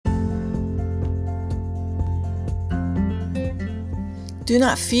Do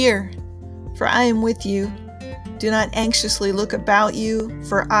not fear, for I am with you. Do not anxiously look about you,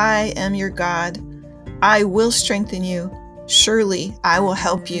 for I am your God. I will strengthen you. Surely I will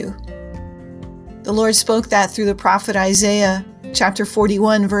help you. The Lord spoke that through the prophet Isaiah, chapter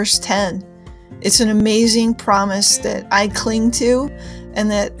 41, verse 10. It's an amazing promise that I cling to and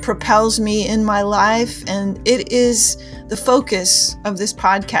that propels me in my life. And it is the focus of this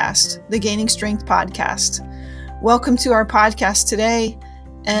podcast, the Gaining Strength podcast. Welcome to our podcast today.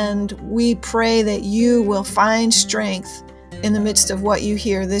 And we pray that you will find strength in the midst of what you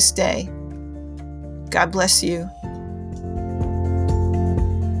hear this day. God bless you.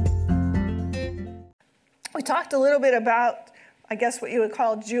 We talked a little bit about, I guess, what you would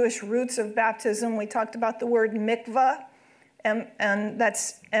call Jewish roots of baptism. We talked about the word mikvah, and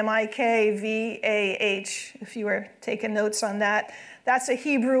that's M-I-K-V-A-H, if you were taking notes on that. That's a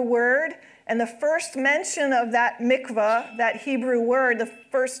Hebrew word, and the first mention of that mikvah, that Hebrew word, the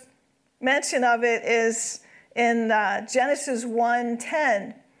first mention of it is in Genesis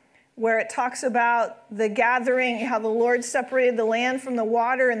 1:10, where it talks about the gathering, how the Lord separated the land from the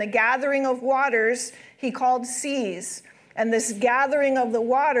water, and the gathering of waters he called seas. And this gathering of the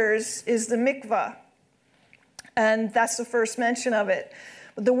waters is the mikvah. And that's the first mention of it.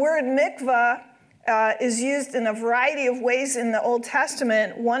 But the word mikvah is used in a variety of ways in the Old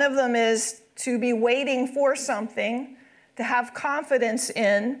Testament. One of them is to be waiting for something, to have confidence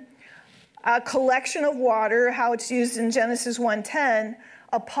in. A collection of water, how it's used in Genesis 1:10,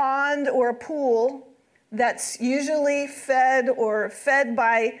 a pond or a pool that's usually fed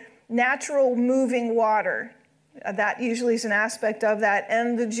by natural moving water. That usually is an aspect of that.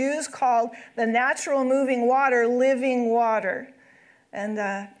 And the Jews called the natural moving water living water. And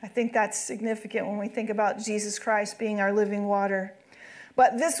I think that's significant when we think about Jesus Christ being our living water.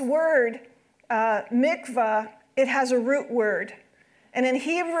 But this word, mikvah, it has a root word. And in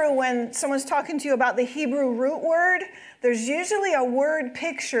Hebrew, when someone's talking to you about the Hebrew root word, there's usually a word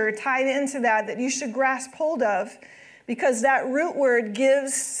picture tied into that you should grasp hold of, because that root word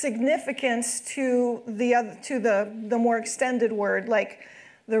gives significance to the more extended word. Like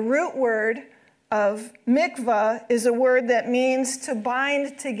the root word of mikvah is a word that means to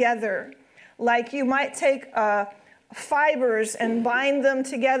bind together. Like you might take fibers and bind them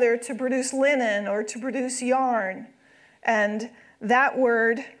together to produce linen or to produce yarn. And that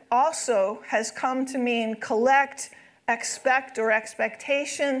word also has come to mean collect, expect, or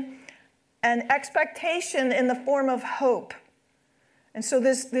expectation. And expectation in the form of hope. And so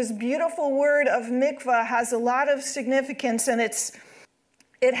this beautiful word of mikvah has a lot of significance, and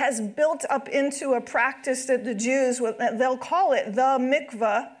it has built up into a practice that the Jews, they'll call it the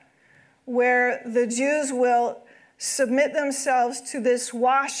mikvah, where the Jews will submit themselves to this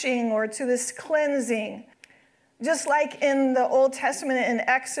washing or to this cleansing. Just like in the Old Testament in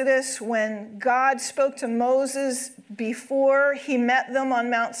Exodus, when God spoke to Moses before he met them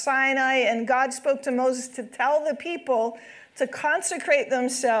on Mount Sinai, and God spoke to Moses to tell the people to consecrate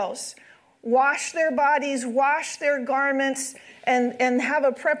themselves, wash their bodies, wash their garments, and have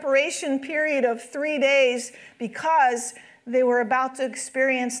a preparation period of 3 days because they were about to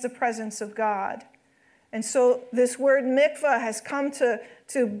experience the presence of God. And so this word mikvah has come to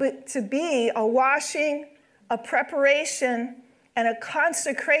be a washing, a preparation, and a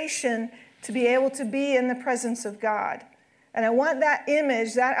consecration to be able to be in the presence of God. And I want that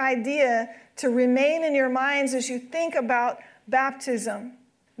image, that idea, to remain in your minds as you think about baptism.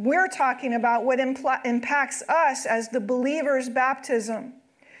 We're talking about what impacts us as the believer's baptism.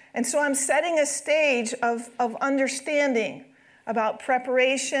 And so I'm setting a stage of understanding about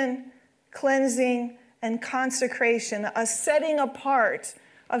preparation, cleansing, and consecration, a setting apart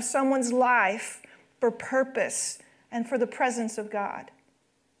of someone's life for purpose and for the presence of God.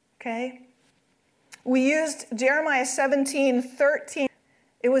 Okay? We used Jeremiah 17:13.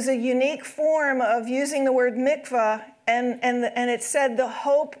 It was a unique form of using the word mikvah, and it said the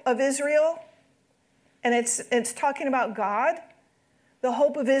hope of Israel, and it's talking about God. The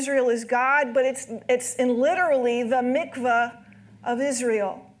hope of Israel is God, but it's in literally the mikvah of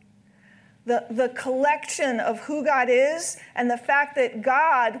Israel. The collection of who God is, and the fact that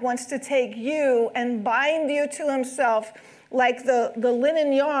God wants to take you and bind you to himself like the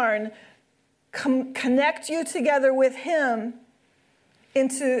linen yarn, connect you together with him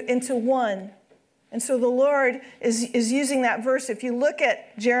into one. And so the Lord is using that verse. If you look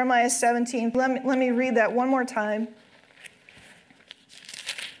at Jeremiah 17, let me read that one more time.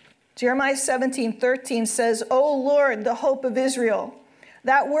 Jeremiah 17:13 says, "O Lord, the hope of Israel."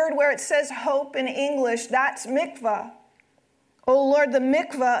 That word where it says hope in English, that's mikvah. O Lord, the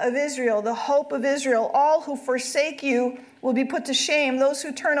mikvah of Israel, the hope of Israel, all who forsake you will be put to shame. Those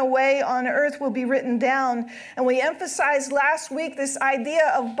who turn away on earth will be written down. And we emphasized last week this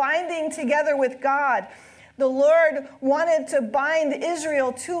idea of binding together with God. The Lord wanted to bind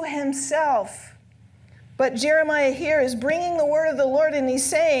Israel to himself. But Jeremiah here is bringing the word of the Lord, and he's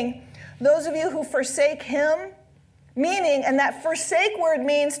saying, those of you who forsake him, meaning, and that forsake word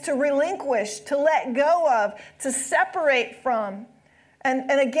means to relinquish, to let go of, to separate from.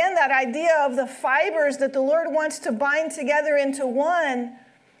 And again, that idea of the fibers that the Lord wants to bind together into one,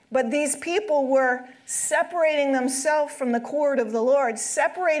 but these people were separating themselves from the cord of the Lord,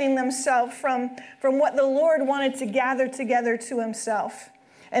 separating themselves from what the Lord wanted to gather together to himself.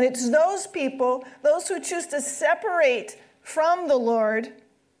 And it's those people, those who choose to separate from the Lord,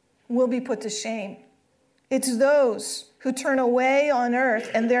 will be put to shame. It's those who turn away on earth,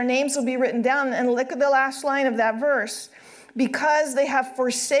 and their names will be written down. And look at the last line of that verse. Because they have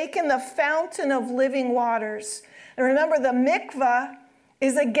forsaken the fountain of living waters. And remember, the mikvah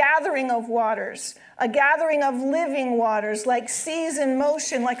is a gathering of waters, a gathering of living waters, like seas in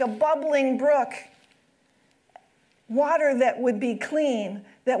motion, like a bubbling brook. Water that would be clean,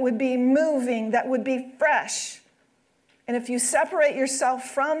 that would be moving, that would be fresh. And if you separate yourself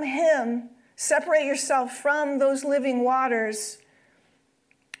from him, separate yourself from those living waters,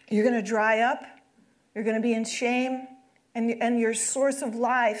 you're going to dry up, you're going to be in shame, and your source of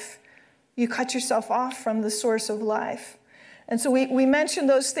life, you cut yourself off from the source of life. And so we mentioned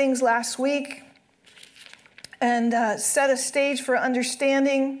those things last week and set a stage for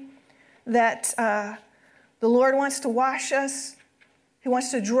understanding that the Lord wants to wash us. He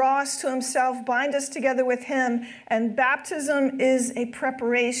wants to draw us to himself, bind us together with him, and baptism is a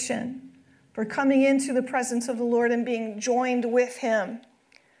preparation for coming into the presence of the Lord and being joined with him.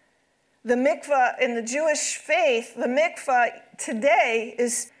 The mikvah in the Jewish faith, the mikvah today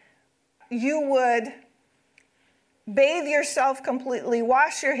is you would bathe yourself completely,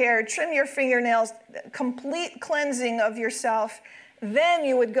 wash your hair, trim your fingernails, complete cleansing of yourself. Then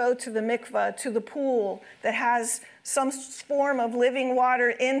you would go to the mikvah, to the pool that has some form of living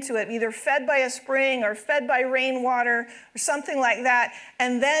water into it, either fed by a spring or fed by rainwater or something like that.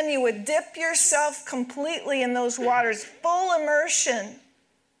 And then you would dip yourself completely in those waters, full immersion,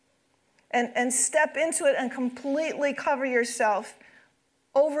 and step into it and completely cover yourself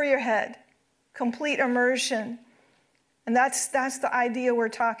over your head, complete immersion. And that's the idea we're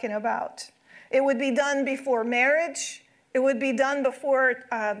talking about. It would be done before marriage. It would be done before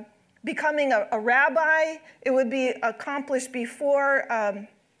becoming a rabbi. It would be accomplished before,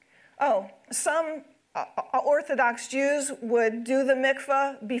 some Orthodox Jews would do the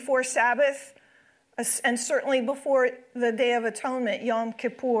mikvah before Sabbath, and certainly before the Day of Atonement, Yom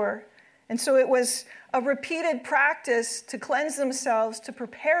Kippur. And so it was a repeated practice to cleanse themselves, to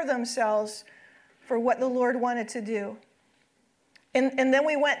prepare themselves for what the Lord wanted to do. And then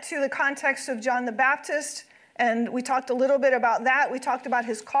we went to the context of John the Baptist, and we talked a little bit about that. We talked about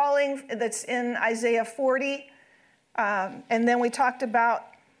his calling that's in Isaiah 40. And then we talked about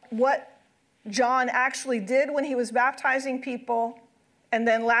what John actually did when he was baptizing people. And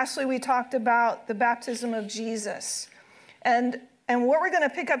then lastly, we talked about the baptism of Jesus. And what we're going to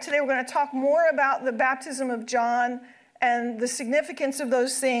pick up today, we're going to talk more about the baptism of John and the significance of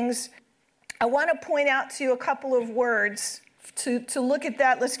those things. I want to point out to you a couple of words to look at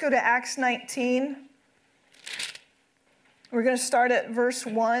that. Let's go to Acts 19. We're going to start at verse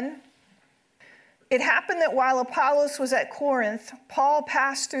 1. It happened that while Apollos was at Corinth, Paul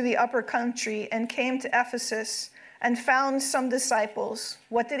passed through the upper country and came to Ephesus and found some disciples.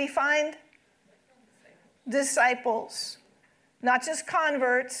 What did he find? Disciples. Not just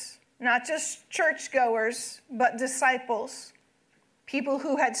converts, not just churchgoers, but disciples. People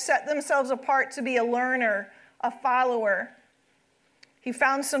who had set themselves apart to be a learner, a follower. He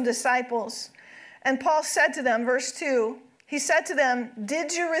found some disciples. And Paul said to them, verse 2, he said to them,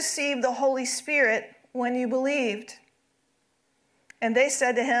 "Did you receive the Holy Spirit when you believed?" And they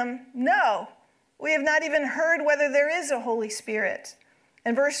said to him, "No, we have not even heard whether there is a Holy Spirit."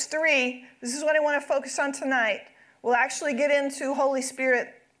 And verse 3, this is what I want to focus on tonight. We'll actually get into Holy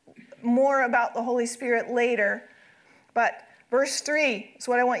Spirit, more about the Holy Spirit later. But verse 3 is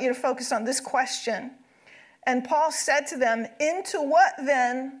what I want you to focus on, this question. And Paul said to them, "Into what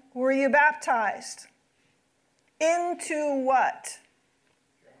then were you baptized?" Into what?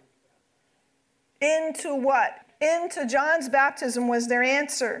 Into what? Into John's baptism was their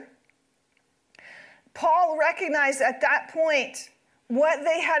answer. Paul recognized at that point what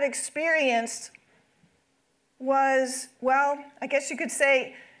they had experienced was, well, I guess you could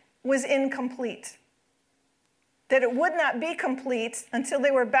say, was incomplete. that it would not be complete until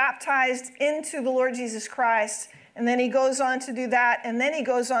they were baptized into the Lord Jesus Christ. And then he goes on to do that, and then he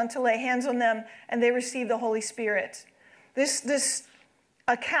goes on to lay hands on them, and they receive the Holy Spirit. This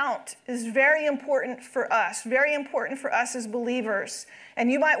account is very important for us as believers.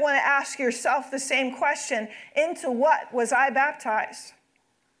 And you might want to ask yourself the same question: into what was I baptized?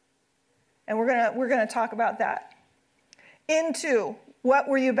 And we're going to talk about that. Into what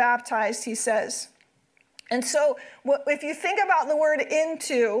were you baptized, he says. And so if you think about the word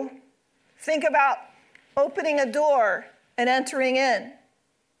into, think about opening a door and entering in.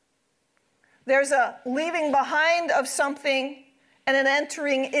 There's a leaving behind of something and an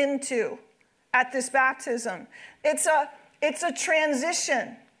entering into at this baptism. It's a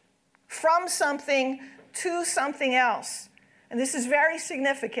transition from something to something else. And this is very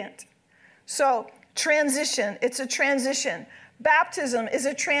significant. So transition, it's a transition. Baptism is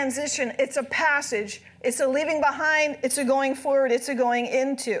a transition. It's a passage. It's a leaving behind. It's a going forward. It's a going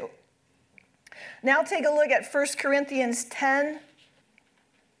into. Now take a look at 1 Corinthians 10.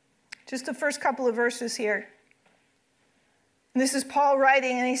 Just the first couple of verses here. And this is Paul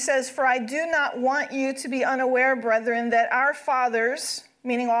writing, and he says, "For I do not want you to be unaware, brethren, that our fathers,"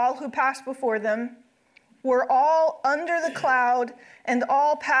 meaning all who passed before them, "were all under the cloud and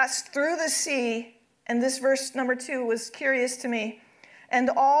all passed through the sea." And this verse number 2 was curious to me. "And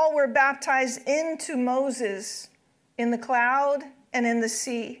all were baptized into Moses in the cloud and in the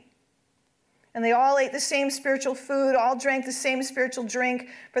sea. And they all ate the same spiritual food, all drank the same spiritual drink,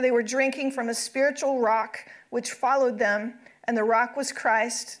 for they were drinking from a spiritual rock which followed them, and the rock was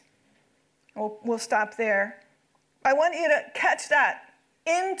Christ." We'll stop there. I want you to catch that.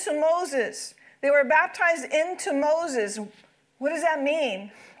 Into Moses. They were baptized into Moses. What does that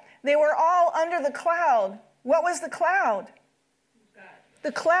mean? They were all under the cloud. What was the cloud?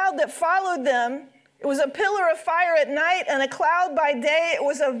 The cloud that followed them. It was a pillar of fire at night and a cloud by day. It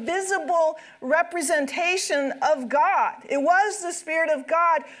was a visible representation of God. It was the Spirit of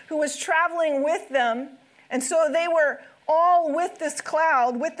God who was traveling with them. And so they were all with this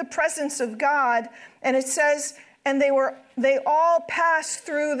cloud, with the presence of God. And it says, and they all passed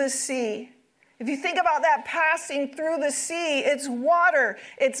through the sea. If you think about that passing through the sea, it's water.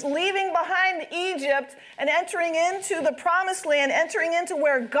 It's leaving behind Egypt and entering into the promised land, entering into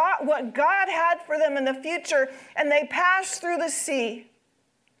what God had for them in the future. And they passed through the sea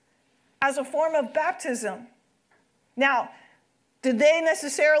as a form of baptism. Now, did they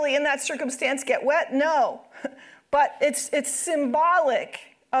necessarily in that circumstance get wet? No. But it's symbolic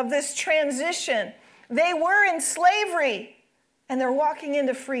of this transition. They were in slavery and they're walking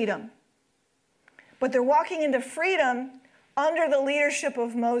into freedom. But they're walking into freedom under the leadership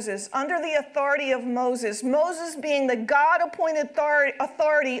of Moses, under the authority of Moses. Moses being the God-appointed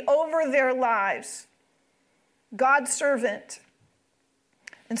authority over their lives. God's servant.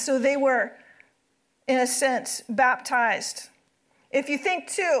 And so they were, in a sense, baptized. If you think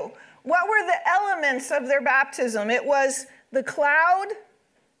too, what were the elements of their baptism? It was the cloud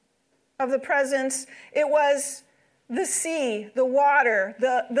of the presence. It was the sea, the water,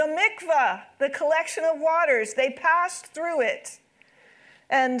 the mikvah, the collection of waters. They passed through it.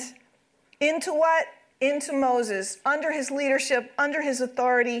 And into what? Into Moses, under his leadership, under his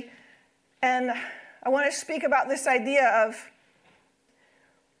authority. And I want to speak about this idea of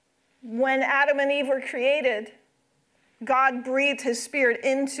when Adam and Eve were created, God breathed his Spirit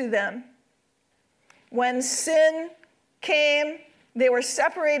into them. When sin came, they were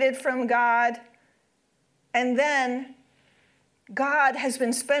separated from God. And then God has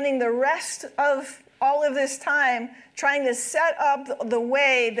been spending the rest of all of this time trying to set up the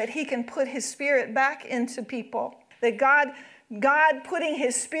way that he can put his Spirit back into people. That God putting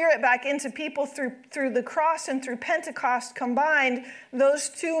his Spirit back into people through the cross and through Pentecost combined, those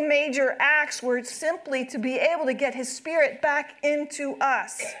two major acts were simply to be able to get his Spirit back into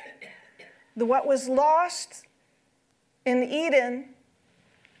us. What was lost in Eden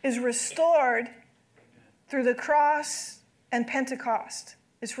is restored through the cross and Pentecost.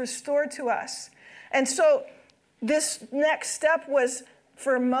 It's restored to us. And so this next step was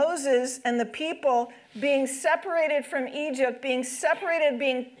for Moses and the people being separated from Egypt, being separated,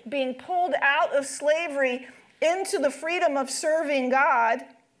 being pulled out of slavery into the freedom of serving God.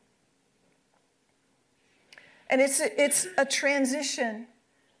 And it's a transition.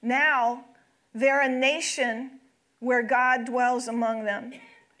 Now they're a nation where God dwells among them.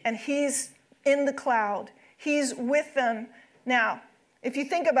 And he's in the cloud. He's with them. Now, if you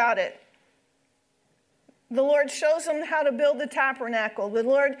think about it, the Lord shows them how to build the tabernacle. The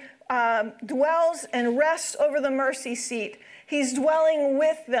Lord dwells and rests over the mercy seat. He's dwelling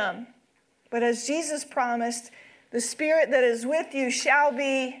with them. But as Jesus promised, The Spirit that is with you shall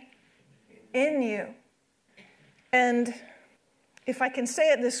be in you. And if I can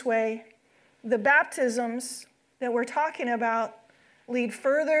say it this way, the baptisms that we're talking about lead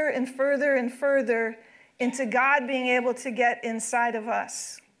further and further and further into God being able to get inside of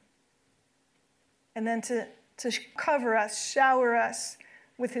us. And then to cover us, shower us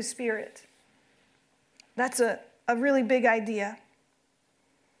with his Spirit. That's a really big idea.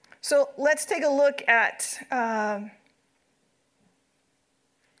 So let's take a look at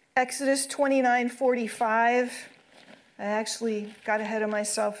Exodus 29:45. I actually got ahead of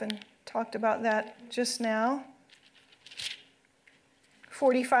myself and talked about that just now.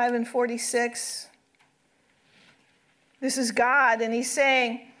 45 and 46. This is God, and he's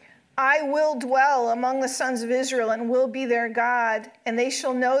saying, I will dwell among the sons of Israel and will be their God, and they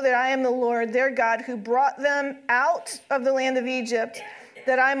shall know that I am the Lord their God who brought them out of the land of Egypt,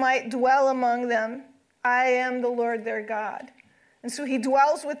 that I might dwell among them. I am the Lord their God. And so he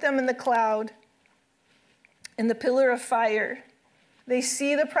dwells with them in the cloud, in the pillar of fire. They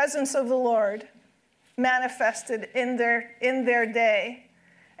see the presence of the Lord manifested in their day.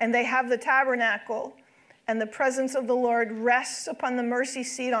 And they have the tabernacle, and the presence of the Lord rests upon the mercy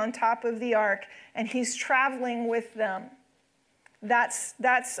seat on top of the ark, and he's traveling with them. That's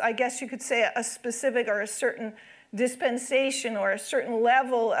I guess you could say, a specific or a certain dispensation or a certain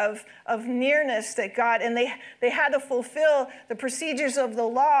level of nearness that God, and they had to fulfill the procedures of the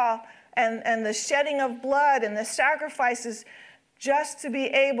law and the shedding of blood and the sacrifices just to be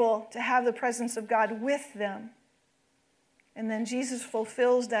able to have the presence of God with them. And then Jesus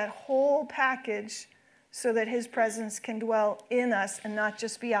fulfills that whole package so that his presence can dwell in us and not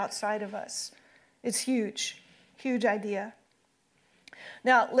just be outside of us. It's huge, huge idea.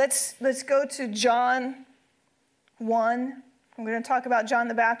 Now, let's go to John 1. I'm going to talk about John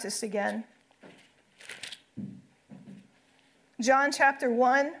the Baptist again. John chapter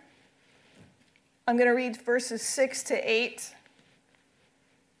 1. I'm going to read verses 6 to 8.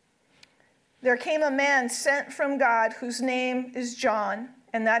 There came a man sent from God whose name is John,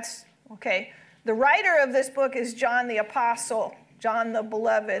 and that's, okay, the writer of this book is John the Apostle, John the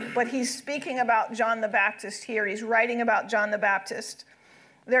Beloved, but he's speaking about John the Baptist here. He's writing about John the Baptist.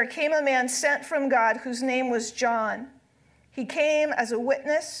 There came a man sent from God whose name was John. He came as a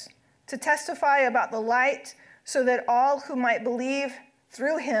witness to testify about the light so that all who might believe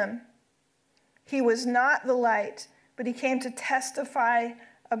through him. He was not the light, but he came to testify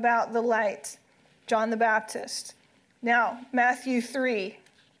about the light, John the Baptist. Now, Matthew 3.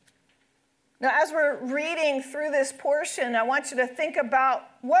 Now, as we're reading through this portion, I want you to think about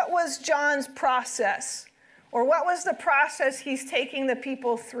what was John's process, or what was the process he's taking the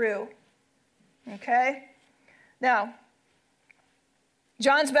people through. Okay? Now,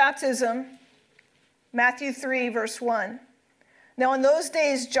 John's baptism, Matthew 3, verse 1. Now, in those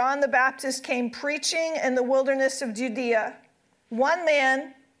days, John the Baptist came preaching in the wilderness of Judea. One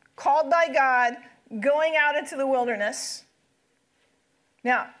man called by God, going out into the wilderness.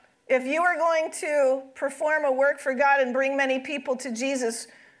 Now, if you were going to perform a work for God and bring many people to Jesus,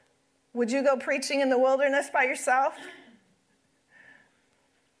 would you go preaching in the wilderness by yourself?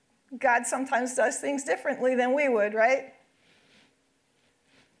 God sometimes does things differently than we would, right?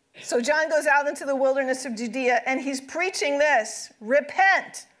 So John goes out into the wilderness of Judea, and he's preaching this: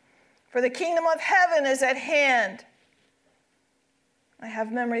 repent, for the kingdom of heaven is at hand. I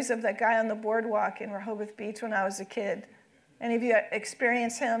have memories of that guy on the boardwalk in Rehoboth Beach when I was a kid. Any of you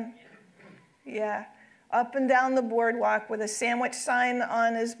experienced him? Yeah. Up and down the boardwalk with a sandwich sign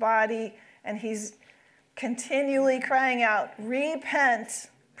on his body, and he's continually crying out, repent,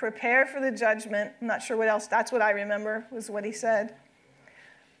 prepare for the judgment. I'm not sure what else. That's what I remember was what he said.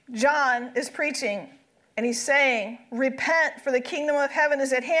 John is preaching, and he's saying, repent, for the kingdom of heaven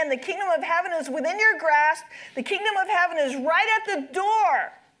is at hand. The kingdom of heaven is within your grasp. The kingdom of heaven is right at the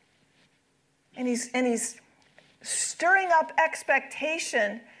door. And he's stirring up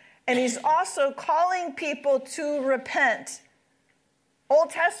expectation, and he's also calling people to repent. Old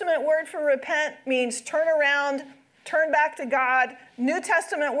Testament word for repent means turn around, turn back to God. New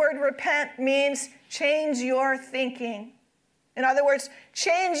Testament word repent means change your thinking. In other words,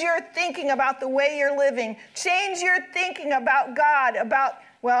 change your thinking about the way you're living. Change your thinking about God,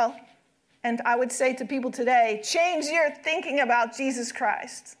 and I would say to people today, change your thinking about Jesus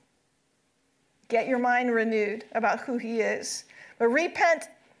Christ. Get your mind renewed about who he is. But repent,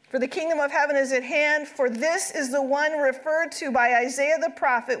 for the kingdom of heaven is at hand, for this is the one referred to by Isaiah the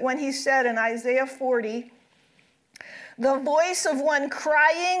prophet when he said in Isaiah 40, The voice of one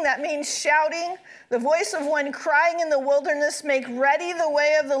crying, that means shouting. The voice of one crying in the wilderness, make ready the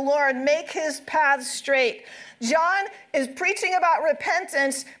way of the Lord, make his path straight. John is preaching about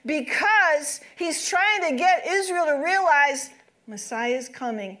repentance because he's trying to get Israel to realize Messiah is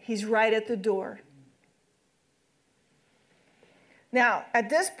coming. He's right at the door. Now, at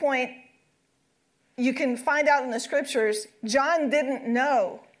this point, you can find out in the scriptures, John didn't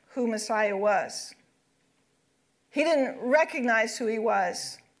know who Messiah was. He didn't recognize who he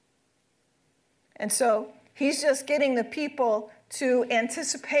was. And so he's just getting the people to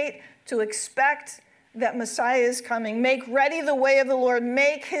anticipate, to expect that Messiah is coming. Make ready the way of the Lord.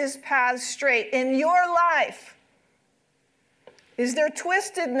 Make his path straight. In your life, is there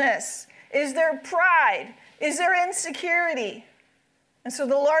twistedness? Is there pride? Is there insecurity? And so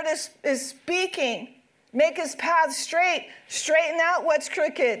the Lord is speaking. Make his path straight. Straighten out what's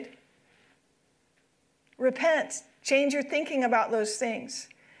crooked. Repent. Change your thinking about those things.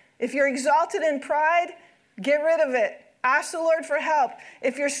 If you're exalted in pride, get rid of it. Ask the Lord for help.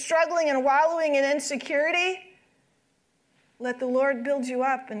 If you're struggling and wallowing in insecurity, let the Lord build you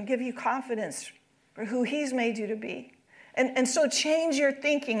up and give you confidence for who he's made you to be. And so change your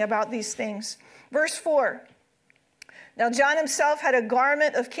thinking about these things. Verse 4. Now John himself had a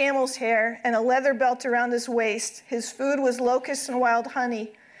garment of camel's hair and a leather belt around his waist. His food was locusts and wild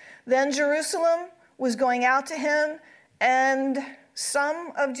honey. Then Jerusalem was going out to him, and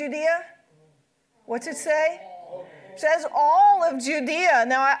some of Judea. What's it say? It says all of Judea.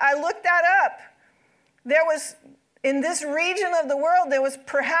 Now I looked that up. There was, in this region of the world, there was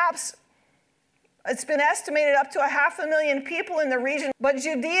perhaps, it's been estimated up to 500,000 people in the region. But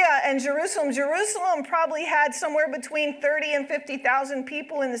Judea and Jerusalem probably had somewhere between 30 and 50,000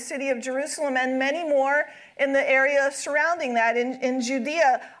 people in the city of Jerusalem, and many more in the area surrounding that. In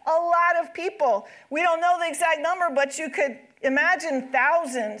Judea, a lot of people. We don't know the exact number, but you could imagine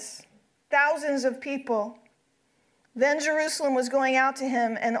thousands of people. Then Jerusalem was going out to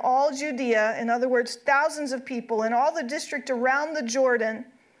him, and all Judea, in other words, thousands of people, and all the district around the Jordan,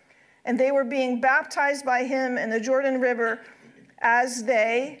 and they were being baptized by him in the Jordan River as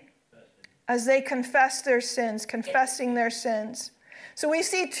they confessed their sins, confessing their sins. So we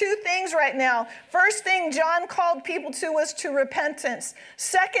see two things right now. First thing John called people to was to repentance.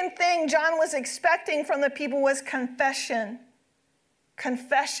 Second thing John was expecting from the people was confession.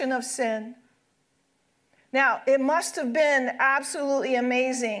 Confession of sin. Now, it must have been absolutely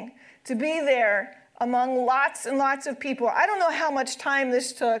amazing to be there among lots and lots of people. I don't know how much time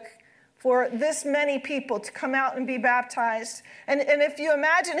this took for this many people to come out and be baptized. And if you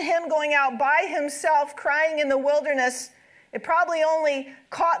imagine him going out by himself, crying in the wilderness, it probably only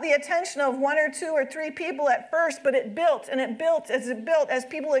caught the attention of 1 or 2 or 3 people at first, but it built and it built as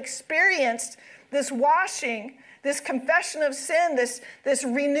people experienced this washing, this confession of sin, this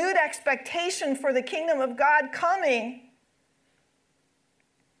renewed expectation for the kingdom of God coming.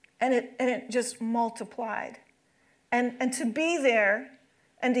 And it just multiplied. And to be there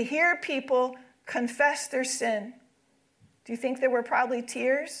and to hear people confess their sin. Do you think there were probably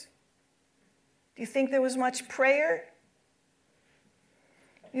tears? Do you think there was much prayer?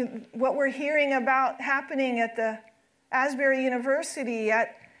 What we're hearing about happening at the Asbury University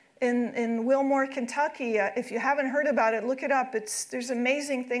in Wilmore, Kentucky, if you haven't heard about it, look it up. There's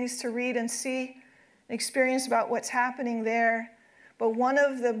amazing things to read and see and experience about what's happening there. But one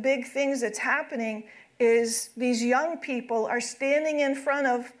of the big things that's happening is these young people are standing in front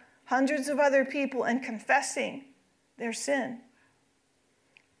of hundreds of other people and confessing their sin.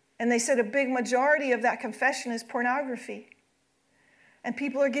 And they said a big majority of that confession is pornography. And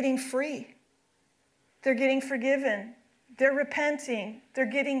people are getting free. They're getting forgiven. They're repenting. They're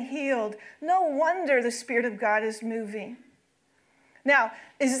getting healed. No wonder the Spirit of God is moving. Now,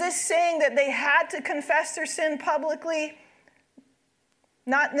 is this saying that they had to confess their sin publicly?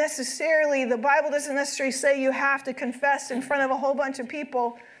 Not necessarily. The Bible doesn't necessarily say you have to confess in front of a whole bunch of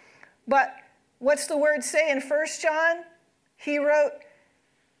people. But what's the word say in 1 John? He wrote,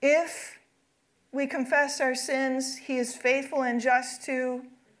 if we confess our sins, he is faithful and just to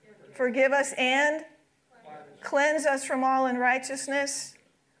forgive us and cleanse us from all unrighteousness.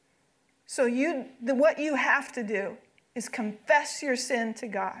 So what you have to do is confess your sin to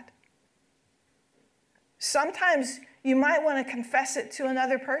God. Sometimes you might want to confess it to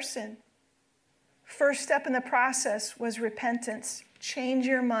another person. First step in the process was repentance. Change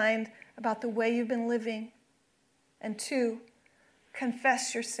your mind about the way you've been living. And 2,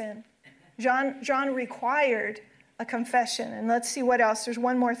 confess your sin. John required a confession. And let's see what else. There's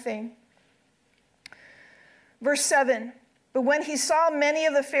one more thing. Verse 7. But when he saw many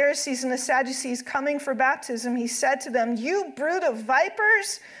of the Pharisees and the Sadducees coming for baptism, he said to them, "You brood of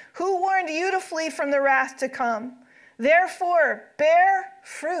vipers, who warned you to flee from the wrath to come? Therefore, bear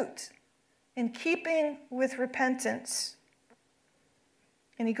fruit in keeping with repentance."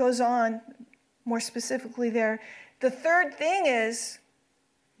 And he goes on more specifically there. The third thing is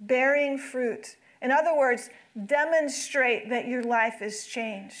bearing fruit. In other words, demonstrate that your life is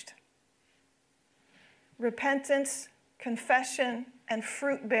changed. Repentance, confession, and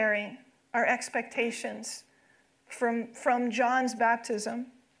fruit bearing are expectations from John's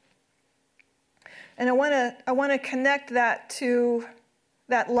baptism. And I want to connect that to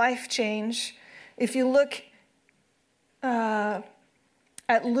that life change. If you look at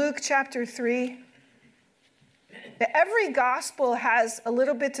Luke chapter 3, every gospel has a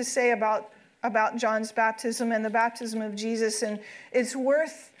little bit to say about John's baptism and the baptism of Jesus, and it's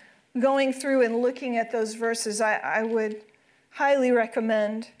worth going through and looking at those verses. I would highly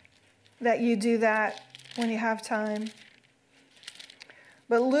recommend that you do that when you have time.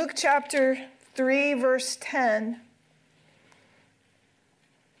 But Luke chapter 3, verse 10,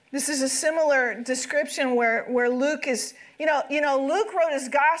 this is a similar description where Luke is, Luke wrote his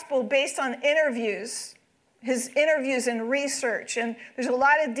gospel based on interviews, his interviews and research, and there's a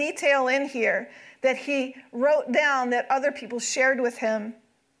lot of detail in here that he wrote down that other people shared with him,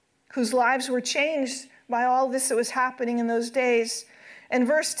 whose lives were changed by all this that was happening in those days. And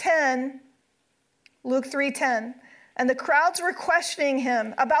verse 10, Luke 3:10, and the crowds were questioning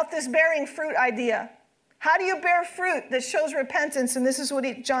him about this bearing fruit idea. How do you bear fruit that shows repentance? And this is what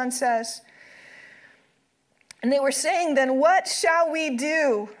John says. And they were saying, "Then what shall we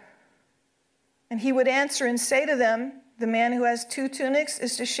do?" And he would answer and say to them, "The man who has 2 tunics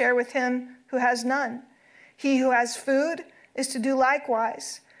is to share with him who has none. He who has food is to do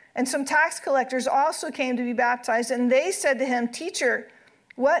likewise." And some tax collectors also came to be baptized, and they said to him, "Teacher,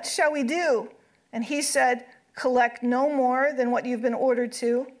 what shall we do?" And he said, "Collect no more than what you've been ordered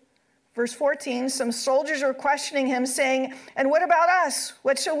to." Verse 14, some soldiers were questioning him, saying, "And what about us?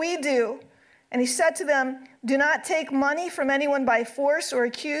 What shall we do?" And he said to them, "Do not take money from anyone by force or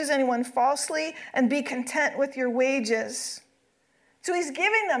accuse anyone falsely, and be content with your wages." So he's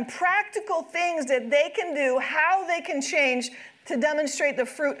giving them practical things that they can do, how they can change to demonstrate the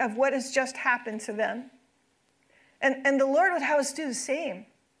fruit of what has just happened to them. And the Lord would have us do the same.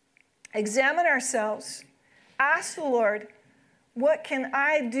 Examine ourselves. Ask the Lord, what can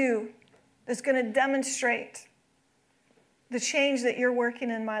I do that's going to demonstrate the change that you're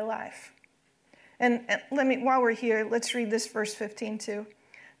working in my life? And while we're here, let's read this verse 15 too.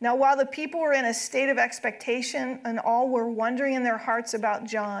 Now, while the people were in a state of expectation and all were wondering in their hearts about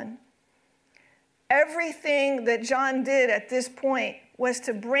John, everything that John did at this point was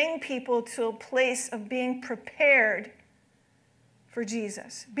to bring people to a place of being prepared for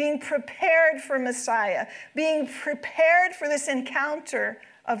Jesus, being prepared for Messiah, being prepared for this encounter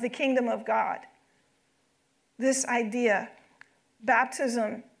of the kingdom of God. This idea,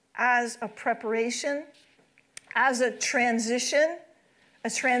 baptism as a preparation, as a transition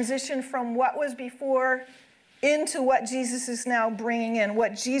from what was before into what Jesus is now bringing in,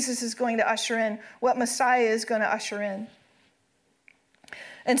 what Jesus is going to usher in, what Messiah is going to usher in.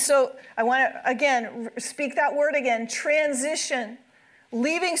 And so I want to, again, speak that word again, transition,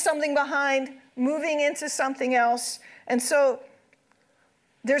 leaving something behind, moving into something else. And so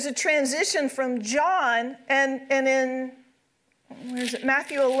there's a transition from John, and in, where is it,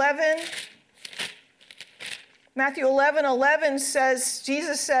 Matthew 11? Matthew 11:11 says,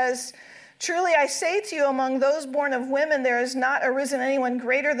 Jesus says, "Truly I say to you, among those born of women, there has not arisen anyone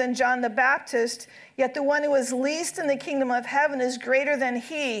greater than John the Baptist, yet the one who is least in the kingdom of heaven is greater than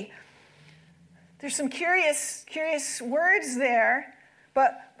he." There's some curious words there,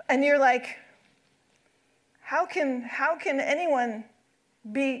 and you're like, how can anyone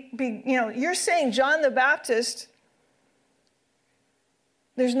be, you're saying John the Baptist,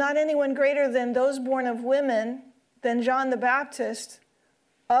 there's not anyone greater than those born of women than John the Baptist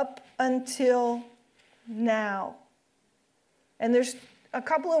up until now. And there's a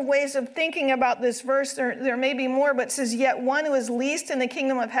couple of ways of thinking about this verse. There may be more, but it says, "Yet one who is least in the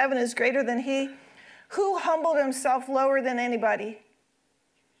kingdom of heaven is greater than he." Who humbled himself lower than anybody?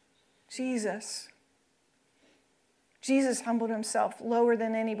 Jesus. Jesus humbled himself lower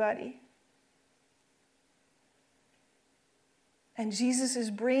than anybody. And Jesus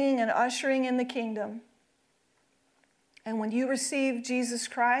is bringing and ushering in the kingdom. And when you receive Jesus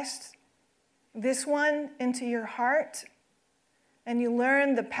Christ, this one, into your heart, and you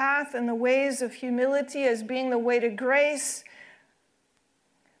learn the path and the ways of humility as being the way to grace,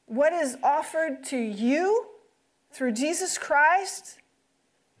 what is offered to you through Jesus Christ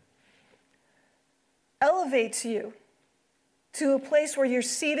elevates you to a place where you're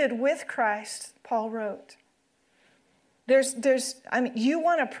seated with Christ, Paul wrote. You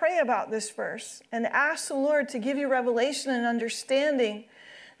want to pray about this verse and ask the Lord to give you revelation and understanding.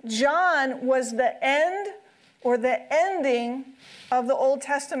 John was the end or the ending of the Old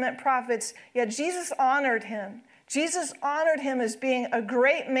Testament prophets, yet Jesus honored him. Jesus honored him as being a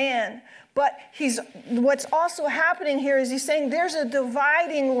great man, but what's also happening here is he's saying there's a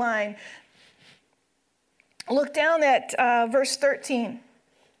dividing line. Look down at verse 13.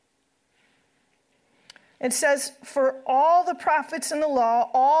 It says, for all the prophets in the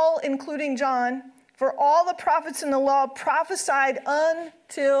law, all including John, for all the prophets in the law prophesied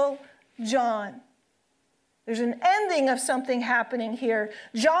until John. There's an ending of something happening here.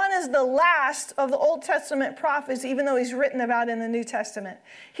 John is the last of the Old Testament prophets, even though he's written about in the New Testament.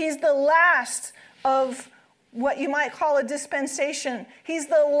 He's the last of what you might call a dispensation. He's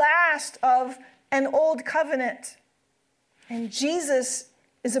the last of an old covenant. And Jesus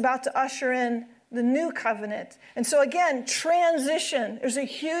is about to usher in the new covenant. And so again, transition. There's a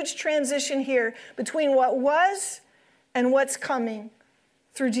huge transition here between what was and what's coming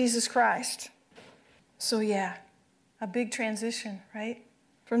through Jesus Christ. So yeah, a big transition, right?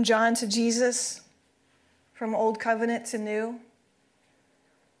 From John to Jesus, from old covenant to new,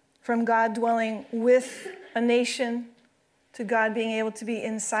 from God dwelling with a nation to God being able to be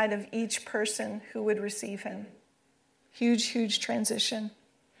inside of each person who would receive him. Huge, huge transition.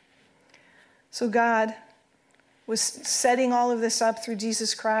 So God was setting all of this up through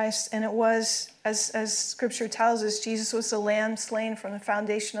Jesus Christ, and it was, as Scripture tells us, Jesus was the lamb slain from the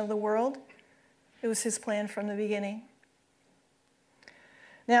foundation of the world. It was his plan from the beginning.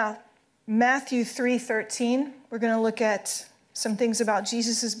 Now, Matthew 3:13, we're going to look at some things about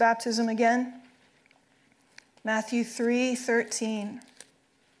Jesus' baptism again. Matthew 3:13.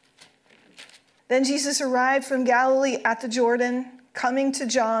 Then Jesus arrived from Galilee at the Jordan, coming to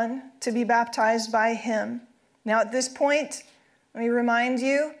John to be baptized by him. Now at this point, let me remind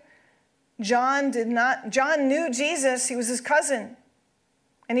you, John knew Jesus, he was his cousin.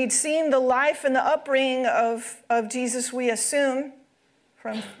 And he'd seen the life and the upbringing of Jesus, we assume,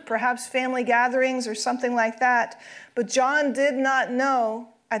 from perhaps family gatherings or something like that. But John did not know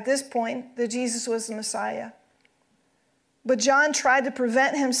at this point that Jesus was the Messiah. But John tried to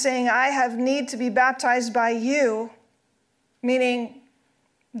prevent him, saying, I have need to be baptized by you, meaning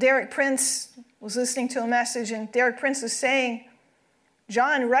Derek Prince was listening to a message, and Derek Prince was saying,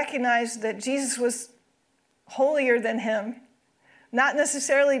 John recognized that Jesus was holier than him. Not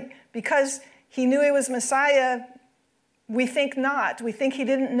necessarily because he knew he was Messiah. We think not. We think he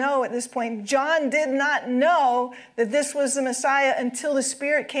didn't know at this point. John did not know that this was the Messiah until the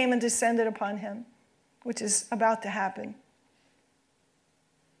Spirit came and descended upon him, which is about to happen.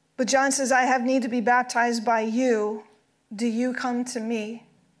 But John says, I have need to be baptized by you. Do you come to me?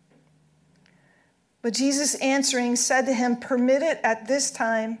 But Jesus answering said to him, permit it at this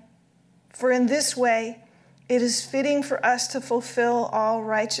time, for in this way it is fitting for us to fulfill all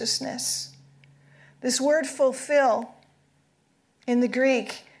righteousness. This word fulfill in the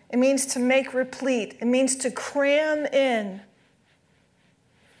Greek, it means to make replete. It means to cram in.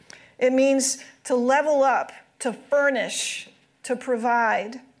 It means to level up, to furnish, to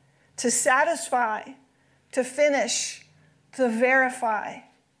provide, to satisfy, to finish, to verify.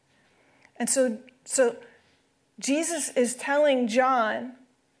 And so Jesus is telling John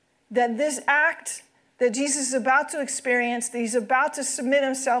that this act that Jesus is about to experience, that he's about to submit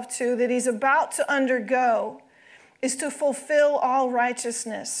himself to, that he's about to undergo, is to fulfill all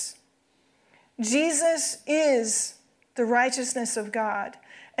righteousness. Jesus is the righteousness of God,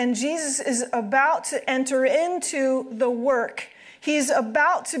 and Jesus is about to enter into the work. He's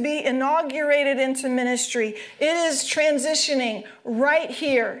about to be inaugurated into ministry. It is transitioning right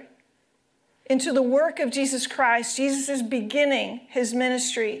here into the work of Jesus Christ. Jesus is beginning his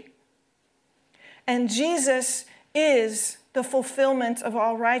ministry. And Jesus is the fulfillment of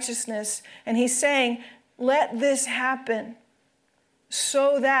all righteousness. And he's saying, let this happen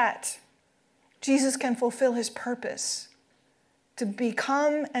so that Jesus can fulfill his purpose to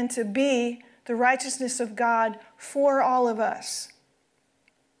become and to be the righteousness of God for all of us.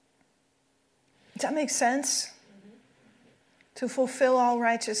 Does that make sense? To fulfill all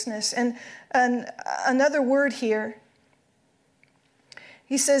righteousness. And another word here,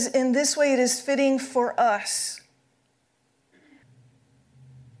 he says, in this way it is fitting for us.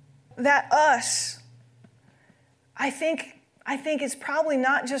 That us, I think it's probably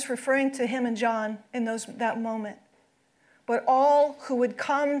not just referring to him and John in that moment, but all who would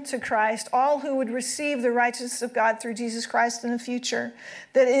come to Christ, all who would receive the righteousness of God through Jesus Christ in the future.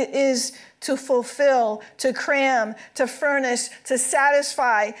 That it is to fulfill, to cram, to furnish, to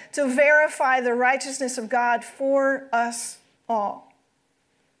satisfy, to verify the righteousness of God for us all.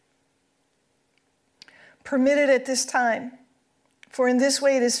 Permitted at this time, for in this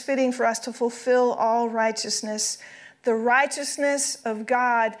way it is fitting for us to fulfill all righteousness. The righteousness of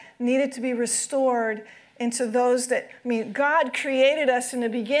God needed to be restored into those that, God created us in the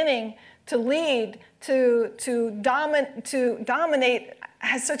beginning to lead, to dominate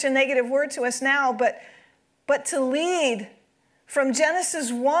has such a negative word to us now, but to lead from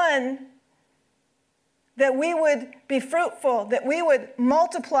Genesis 1, that we would be fruitful, that we would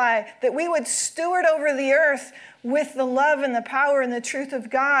multiply, that we would steward over the earth with the love and the power and the truth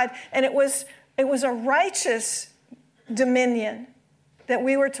of God. And it was a righteous dominion that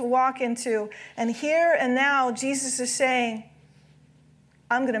we were to walk into. And here and now, Jesus is saying,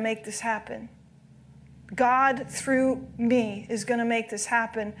 I'm going to make this happen. God, through me, is going to make this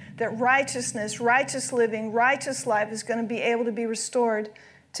happen. That righteousness, righteous living, righteous life is going to be able to be restored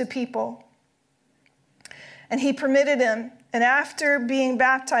to people. And he permitted him. And after being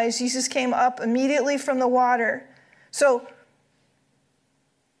baptized, Jesus came up immediately from the water. So,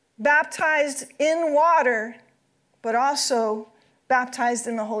 baptized in water, but also baptized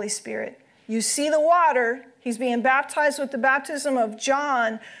in the Holy Spirit. You see the water. He's being baptized with the baptism of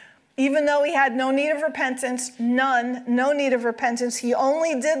John, even though he had no need of repentance, no need of repentance. He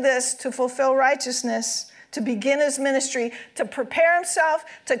only did this to fulfill righteousness, to begin his ministry, to prepare himself,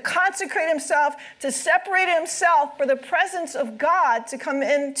 to consecrate himself, to separate himself for the presence of God to come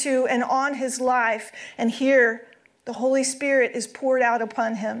into and on his life. And here, the Holy Spirit is poured out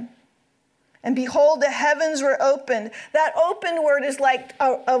upon him. And behold, the heavens were opened. That open word is like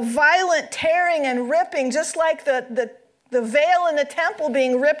a violent tearing and ripping, just like the veil in the temple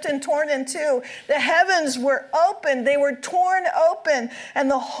being ripped and torn in two. The heavens were opened. They were torn open, and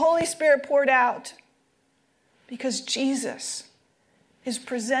the Holy Spirit poured out. Because Jesus is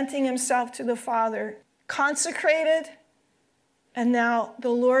presenting himself to the Father, consecrated, and now the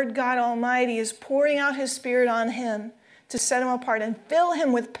Lord God Almighty is pouring out his Spirit on him to set him apart and fill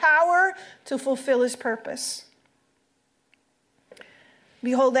him with power to fulfill his purpose.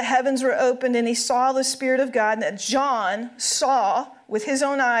 Behold, the heavens were opened, and he saw the Spirit of God, and that John saw with his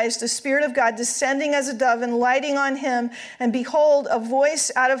own eyes the Spirit of God descending as a dove and lighting on him. And behold, a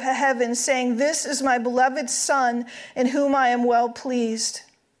voice out of heaven saying, "This is my beloved Son, in whom I am well pleased."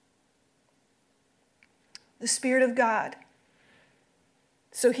 The Spirit of God.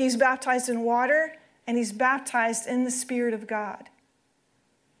 So he's baptized in water, and he's baptized in the Spirit of God,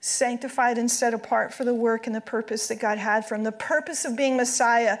 sanctified and set apart for the work and the purpose that God had for him, the purpose of being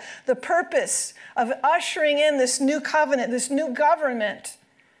Messiah, the purpose of ushering in this new covenant, this new government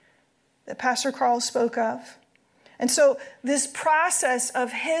that Pastor Carl spoke of. And so this process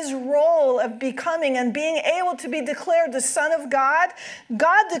of his role of becoming and being able to be declared the Son of God,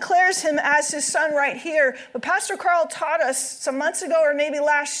 God declares him as his Son right here. But Pastor Carl taught us some months ago, or maybe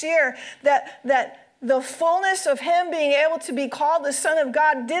last year, that the fullness of him being able to be called the Son of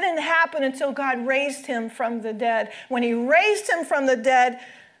God didn't happen until God raised him from the dead. When he raised him from the dead,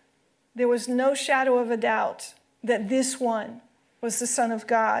 there was no shadow of a doubt that this one was the Son of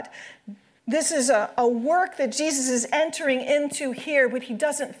God. This is a work that Jesus is entering into here, but he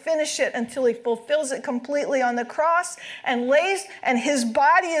doesn't finish it until he fulfills it completely on the cross and his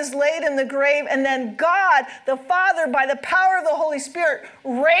body is laid in the grave, and then God, the Father, by the power of the Holy Spirit,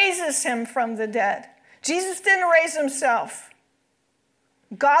 raises him from the dead. Jesus didn't raise himself.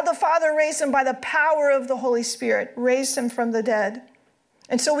 God the Father raised him by the power of the Holy Spirit, raised him from the dead.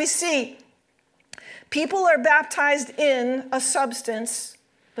 And so we see people are baptized in a substance,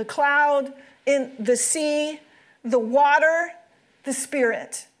 the cloud, in the sea, the water, the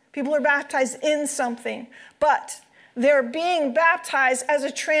Spirit. People are baptized in something, but they're being baptized as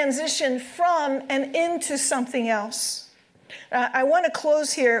a transition from and into something else. I want to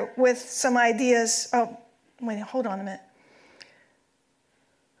close here with some ideas. Oh, wait, hold on a minute.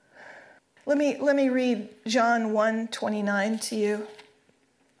 Let me read John 1:29 to you.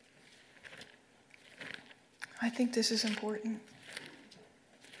 I think this is important.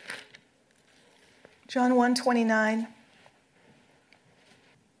 John 1:29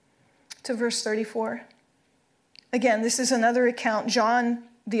 to verse 34. Again, this is another account, John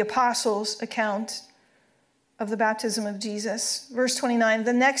the Apostle's account of the baptism of Jesus. Verse 29,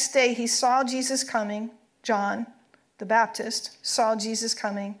 the next day he saw Jesus coming. John the Baptist saw Jesus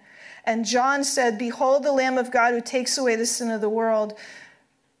coming. And John said, "Behold the Lamb of God who takes away the sin of the world.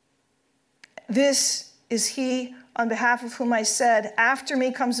 This is he on behalf of whom I said, after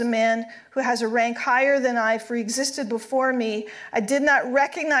me comes a man who has a rank higher than I, for he existed before me. I did not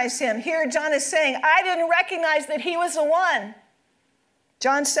recognize him. Here John is saying, I didn't recognize that he was the one.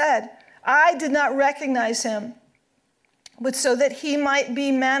 John said, I did not recognize him, but so that he might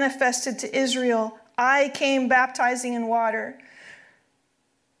be manifested to Israel, I came baptizing in water.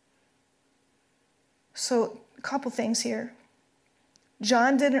 So a couple things here.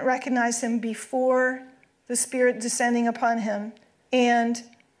 John didn't recognize him before the Spirit descending upon him, and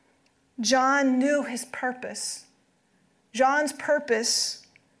John knew his purpose. John's purpose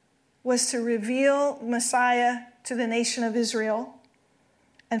was to reveal Messiah to the nation of Israel.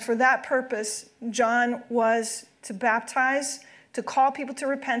 And for that purpose, John was to baptize, to call people to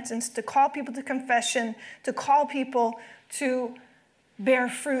repentance, to call people to confession, to call people to bear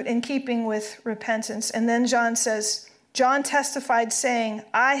fruit in keeping with repentance. And then John says, John testified saying,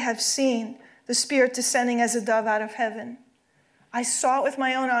 I have seen the Spirit descending as a dove out of heaven. I saw it with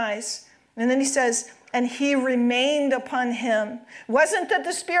my own eyes. And then he says, and he remained upon him. It wasn't that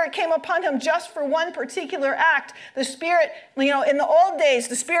the Spirit came upon him just for one particular act. The Spirit, in the old days,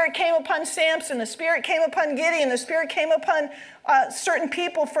 the Spirit came upon Samson, the Spirit came upon Gideon, the Spirit came upon certain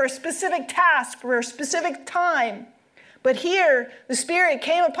people for a specific task, for a specific time. But here, the Spirit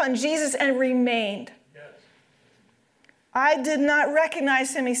came upon Jesus and remained. Yes. I did not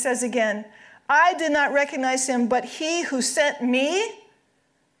recognize him, he says again. I did not recognize him, but he who sent me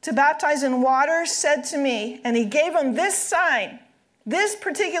to baptize in water said to me, and he gave him this sign, this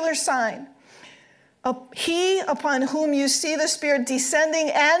particular sign. He upon whom you see the Spirit descending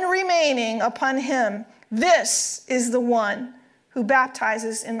and remaining upon him, this is the one who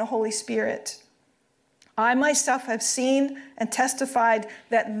baptizes in the Holy Spirit. I myself have seen and testified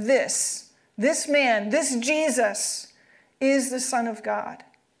that this man, this Jesus, is the Son of God.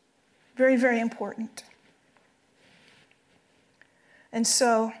 Very, very important. And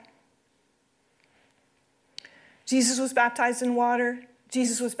so, Jesus was baptized in water.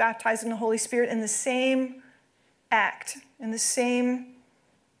 Jesus was baptized in the Holy Spirit in the same act, in the same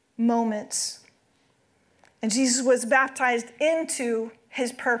moments. And Jesus was baptized into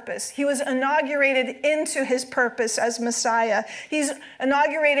his purpose. He was inaugurated into his purpose as Messiah. He's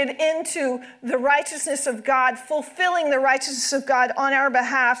inaugurated into the righteousness of God, fulfilling the righteousness of God on our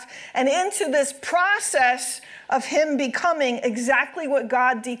behalf, and into this process of him becoming exactly what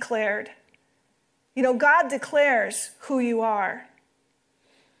God declared. God declares who you are,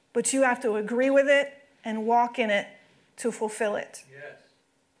 but you have to agree with it and walk in it to fulfill it. Yes.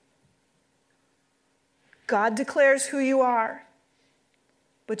 God declares who you are,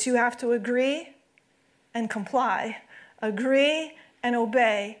 but you have to agree and comply, agree and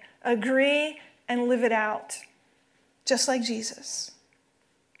obey, agree and live it out, just like Jesus.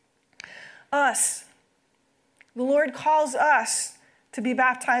 Us, the Lord calls us to be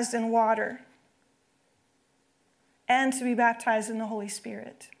baptized in water and to be baptized in the Holy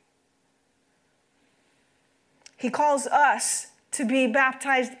Spirit. He calls us to be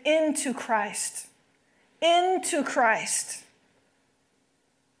baptized into Christ,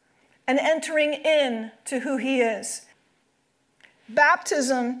 and entering in to who he is.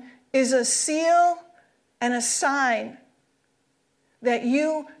 Baptism is a seal and a sign that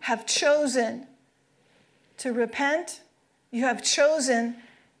you have chosen to repent, you have chosen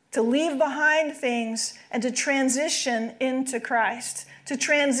to leave behind things and to transition into Christ, to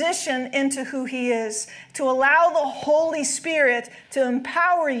transition into who he is, to allow the Holy Spirit to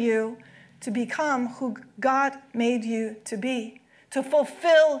empower you to become who God made you to be, to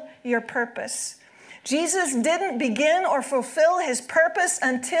fulfill your purpose. Jesus didn't begin or fulfill his purpose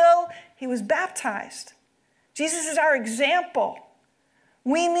until he was baptized. Jesus is our example.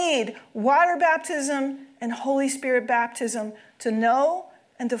 We need water baptism and Holy Spirit baptism to know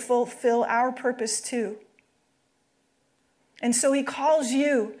and to fulfill our purpose too. And so he calls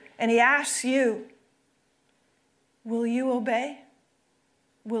you and he asks you, will you obey?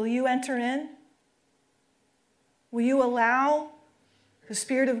 Will you enter in? Will you allow the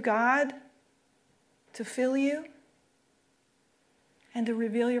Spirit of God to fill you and to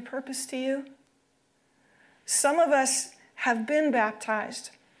reveal your purpose to you? Some of us have been baptized,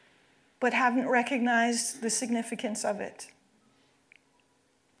 but haven't recognized the significance of it.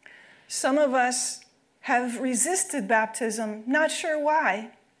 Some of us have resisted baptism, not sure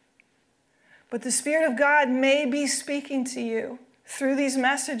why. But the Spirit of God may be speaking to you through these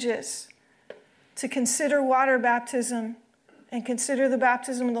messages to consider water baptism and consider the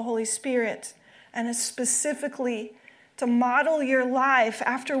baptism of the Holy Spirit, and specifically to model your life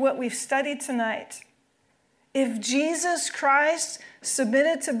after what we've studied tonight If Jesus Christ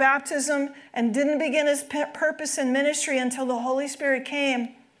submitted to baptism and didn't begin his purpose in ministry until the Holy Spirit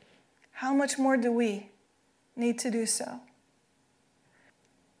came, how much more do we need to do so?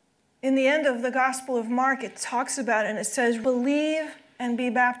 In the end of the Gospel of Mark, it talks about it and it says, believe and be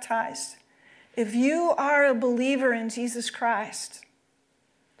baptized. If you are a believer in Jesus Christ,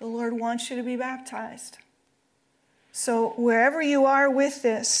 the Lord wants you to be baptized. So wherever you are with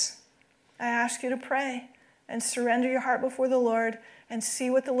this, I ask you to pray and surrender your heart before the Lord and see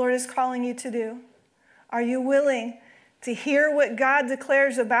what the Lord is calling you to do. Are you willing to hear what God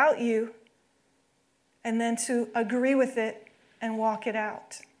declares about you and then to agree with it and walk it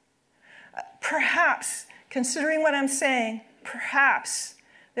out? Perhaps, considering what I'm saying, perhaps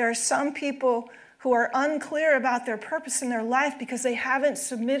there are some people who are unclear about their purpose in their life because they haven't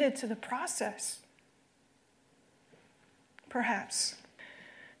submitted to the process. Perhaps.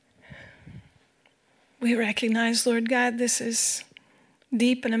 We recognize, Lord God, this is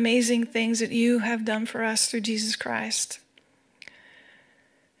deep and amazing things that you have done for us through Jesus Christ.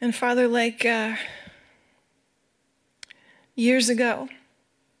 And Father, like years ago,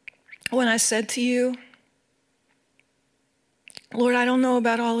 when I said to you, Lord, I don't know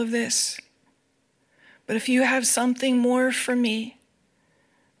about all of this, but if you have something more for me,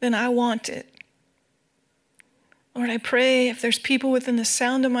 then I want it. Lord, I pray if there's people within the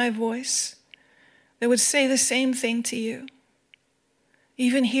sound of my voice that would say the same thing to you,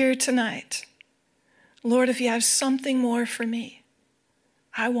 even here tonight. Lord, if you have something more for me,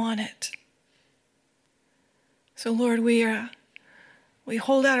 I want it. So Lord, we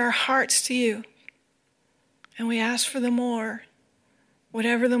hold out our hearts to you and we ask for the more,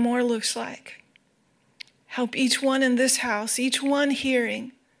 whatever the more looks like. Help each one in this house, each one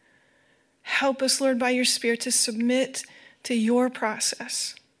hearing. Help us, Lord, by your Spirit to submit to your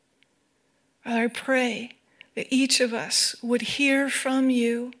process. Father, I pray that each of us would hear from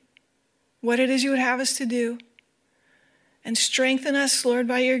you what it is you would have us to do and strengthen us, Lord,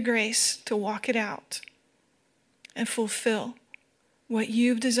 by your grace to walk it out and fulfill what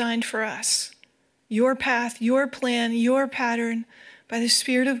you've designed for us. Your path, your plan, your pattern, by the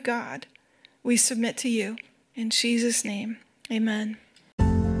Spirit of God, we submit to you. In Jesus' name, amen.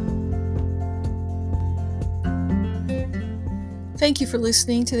 Thank you for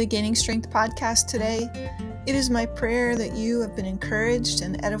listening to the Gaining Strength podcast today. It is my prayer that you have been encouraged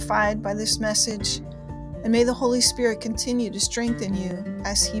and edified by this message, and may the Holy Spirit continue to strengthen you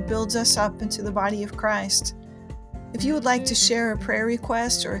as he builds us up into the body of Christ. If you would like to share a prayer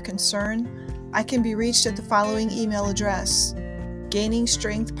request or a concern, I can be reached at the following email address,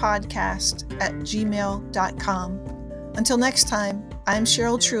 gainingstrengthpodcast@gmail.com. Until next time, I'm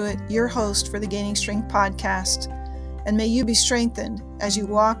Cheryl Truitt, your host for the Gaining Strength podcast, and may you be strengthened as you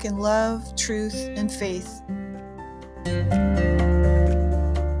walk in love, truth, and faith.